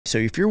So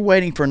if you're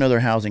waiting for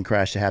another housing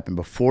crash to happen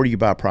before you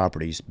buy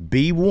properties,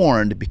 be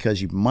warned, because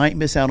you might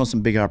miss out on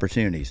some big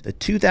opportunities. The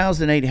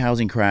 2008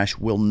 housing crash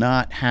will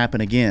not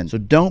happen again. So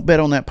don't bet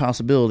on that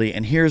possibility,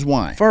 and here's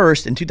why.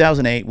 First, in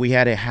 2008, we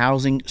had a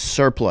housing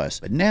surplus,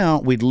 but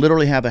now we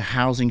literally have a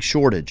housing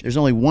shortage. There's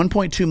only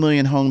 1.2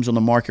 million homes on the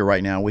market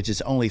right now, which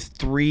is only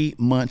 3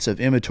 months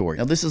of inventory.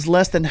 Now, this is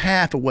less than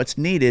half of what's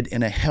needed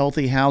in a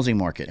healthy housing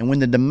market. And when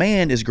the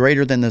demand is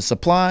greater than the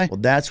supply,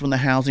 well, that's when the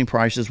housing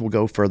prices will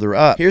go further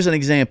up. Here's an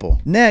example.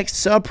 Next,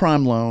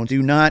 subprime loans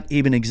do not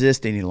even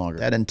exist any longer.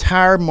 That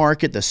entire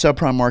market, the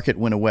subprime market,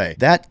 went away.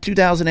 That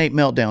 2008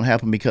 meltdown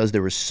happened because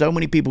there were so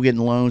many people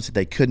getting loans that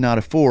they could not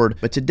afford.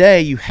 But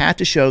today, you have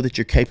to show that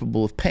you're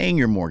capable of paying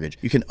your mortgage.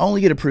 You can only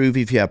get approved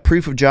if you have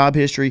proof of job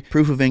history,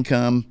 proof of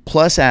income,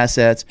 plus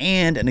assets,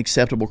 and an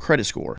acceptable credit score.